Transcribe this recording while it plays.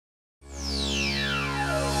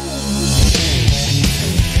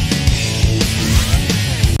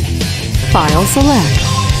File select.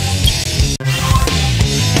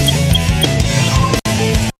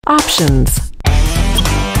 Options.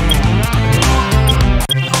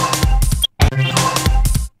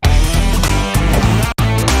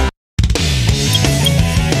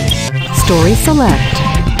 Story select.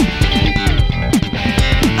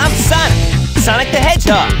 I'm Sonic the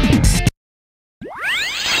Hedgehog.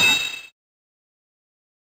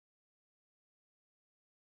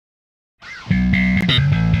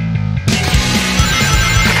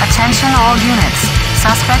 Attention all units.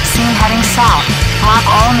 Suspect seen heading south. Block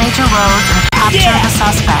all major roads and capture the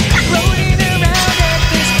suspect. Rolling around at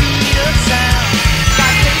the speed of sound.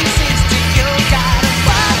 Got places to go, gotta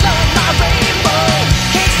follow my rainbow.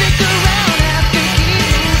 Can't stick around, have to keep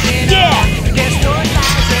moving on. There's no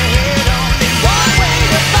lies ahead, only one way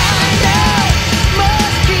to find out.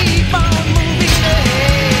 Must keep on moving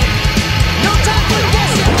ahead. No time for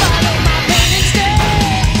guessing, follow my plan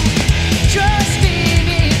instead. Trust in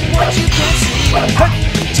what you can see.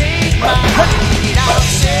 Take my lead, I'll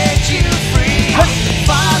set you free.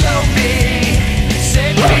 Follow me,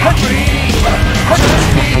 set me free. Trust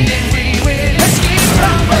me, then we will escape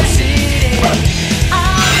from the city.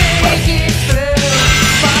 I'll make it through.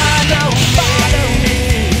 Follow me,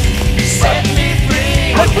 set me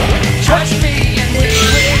free. Trust me, and we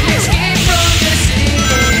will escape from the city.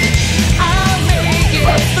 I'll make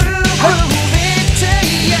it through, prove it to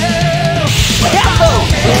you. Follow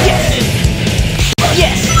me.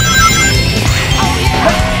 Yes! Oh yeah!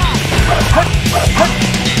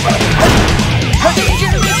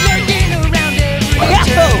 Danger is lurking around every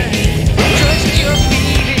turn. Trust your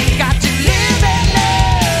feeling, got to live and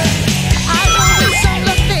learn. I know it's all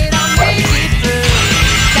up that I'll make it through.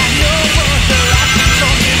 Got no other options,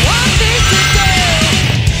 only one thing to do.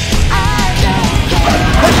 I don't care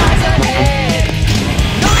what lies ahead.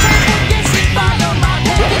 No time for guessing, follow my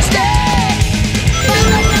plan instead.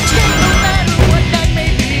 Follow my trail, no matter what that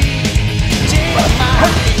may be. Take my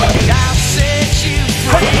lead, I'll set you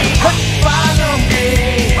free. Follow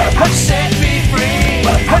me, set me free.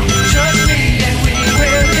 Trust me, and we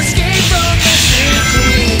will escape from the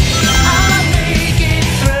city. I'll make it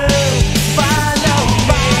through. Follow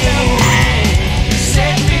me,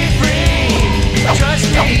 set me free. Trust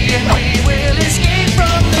me, and we will escape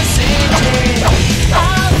from the city.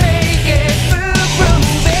 I'll make it through,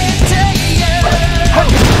 prove it to you.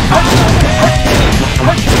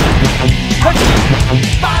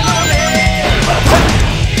 Follow me.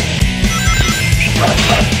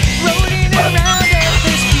 Rolling around at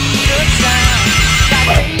the speed of sound. Got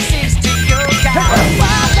places to go, gotta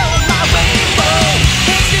follow my rainbow.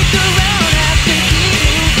 Can't stick around, have to keep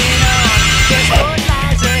moving on. There's more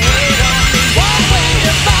lies ahead, only one way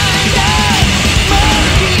to find out.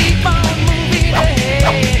 Must keep on moving ahead.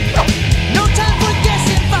 No time for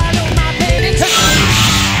guessing, follow my plan instead.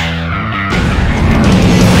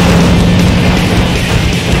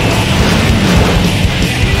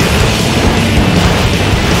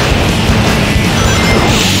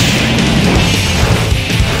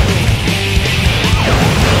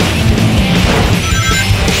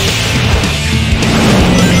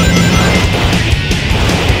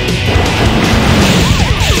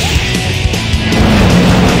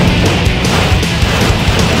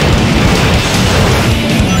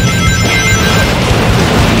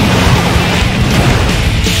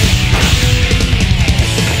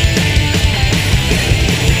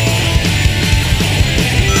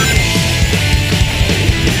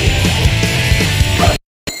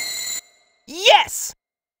 Yes!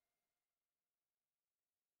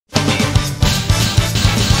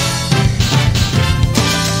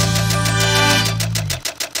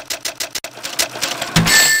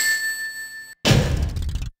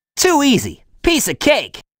 Too easy. Piece of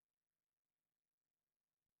cake.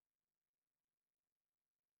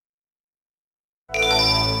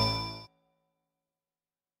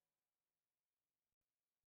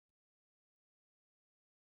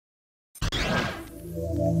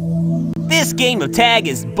 This game of tag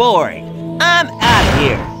is boring. I'm out of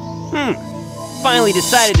here. Finally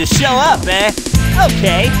decided to show up, eh?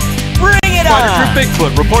 Okay, bring it on! Spider Troop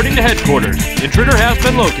Bigfoot reporting to headquarters. Intruder has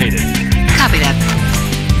been located. Copy that.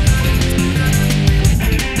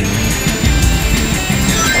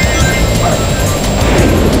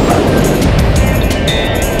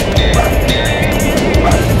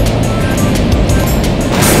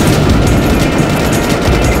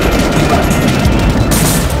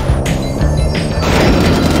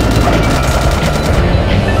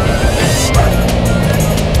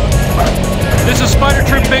 This is Spider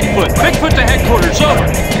Troop Bigfoot. Bigfoot to headquarters, over.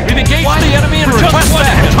 We've engaged the enemy and request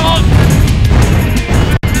that.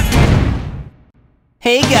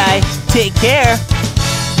 Hey, guy. Take care.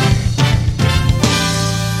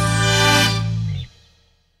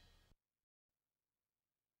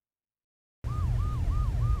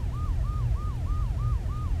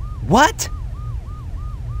 What?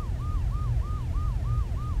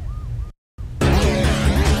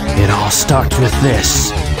 It all starts with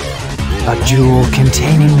this. A jewel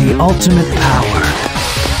containing the ultimate power.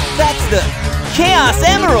 That's the Chaos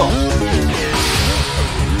Emerald!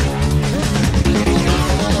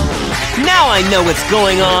 Now I know what's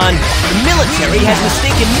going on. The military has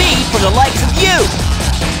mistaken me for the likes of you.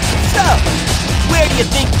 So, where do you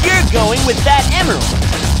think you're going with that emerald?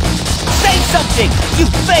 Say something, you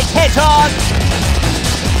fake hedgehog!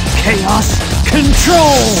 Chaos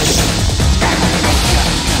Control!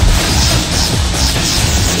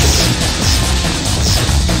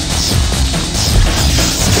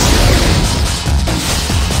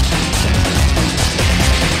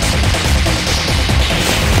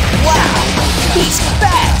 He's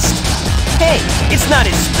fast! Hey, it's not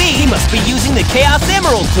his speed. He must be using the Chaos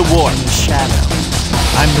Emerald to warp. Shadow.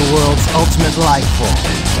 I'm the world's ultimate life form.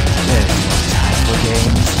 There's no time for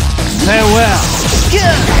games. Farewell!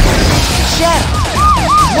 Shadow!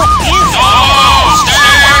 What is it? Oh,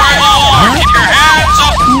 stay where you are! Keep your hands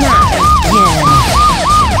up! Not again.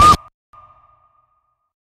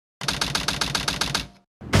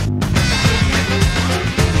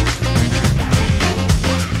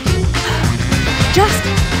 Just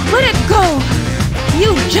let it go!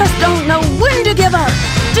 You just don't know when to give up,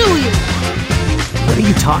 do you? What are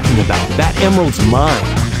you talking about? That emerald's mine.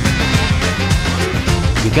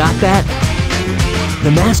 You got that?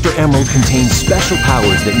 The Master Emerald contains special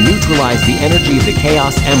powers that neutralize the energy of the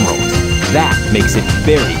Chaos Emeralds. That makes it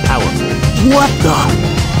very powerful. What the?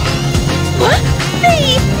 What?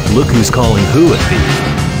 Thief! Look who's calling who a thief.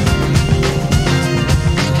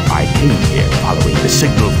 I came here following the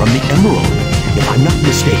signal from the Emerald. If I'm not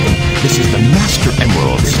mistaken, this is the Master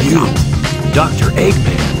Emerald signal. Dr.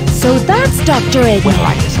 Eggman. So that's Dr. Eggman. Well,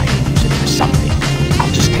 I decided to use it for something. I'll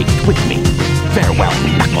just take it with me. Farewell,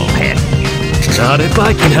 knucklehead. Not if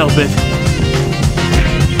I can help it.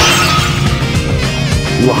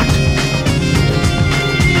 What?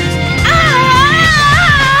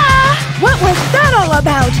 Ah! What was that all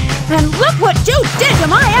about? And look what you did to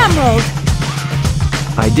my emerald!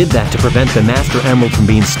 I did that to prevent the Master Emerald from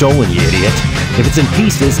being stolen, you idiot. If it's in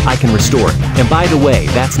pieces, I can restore it. And by the way,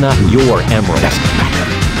 that's not your emerald. Doesn't matter.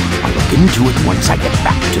 I'll look into it once I get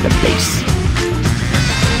back to the base.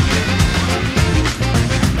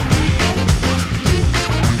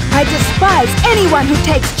 I despise anyone who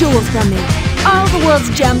takes jewels from me. All the world's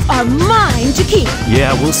gems are mine to keep.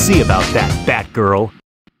 Yeah, we'll see about that, Batgirl.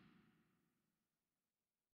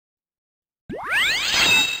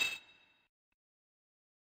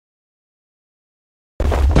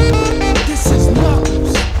 This is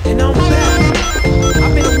Knuckles, and I'm back.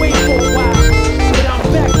 I've been away for a while, but I'm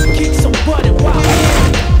back to kick some butt and wow.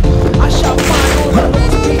 I shall find all the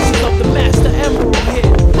lost pieces of the Master Emerald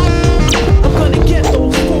here. I'm gonna get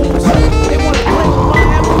those fools. They wanna play with my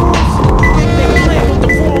emeralds. They play with the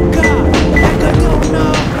wrong guy. Like I don't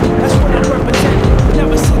know. That's what I'm representing.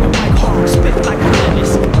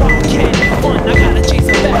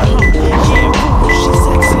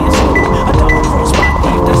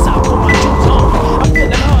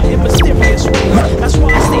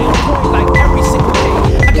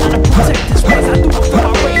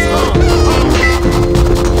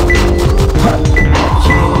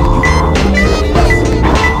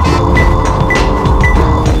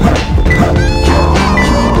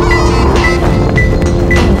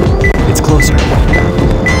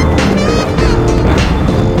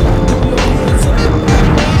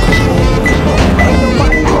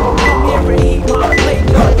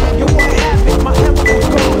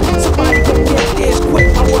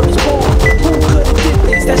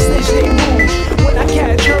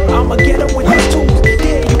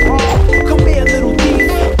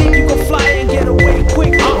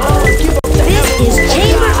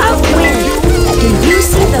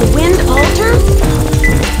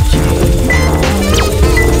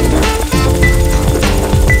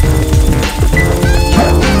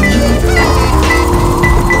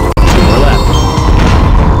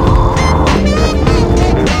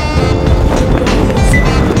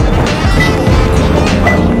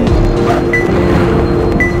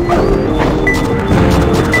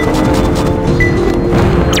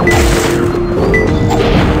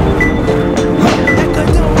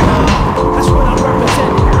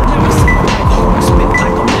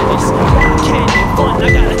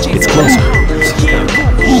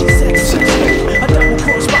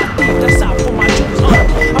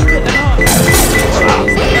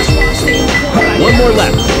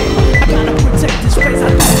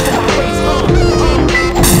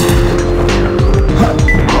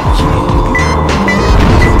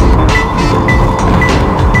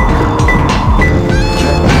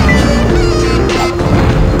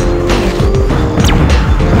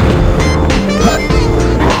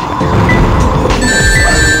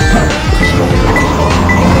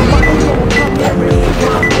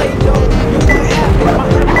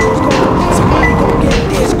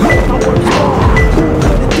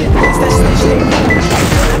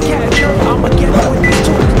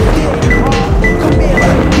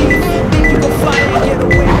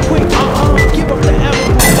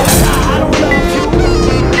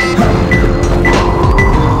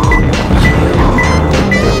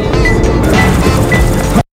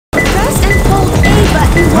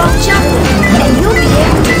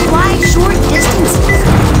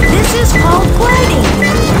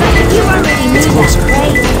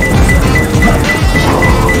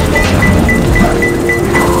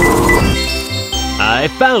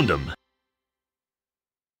 found them.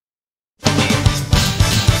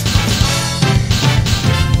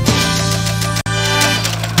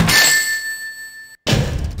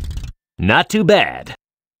 Not too bad.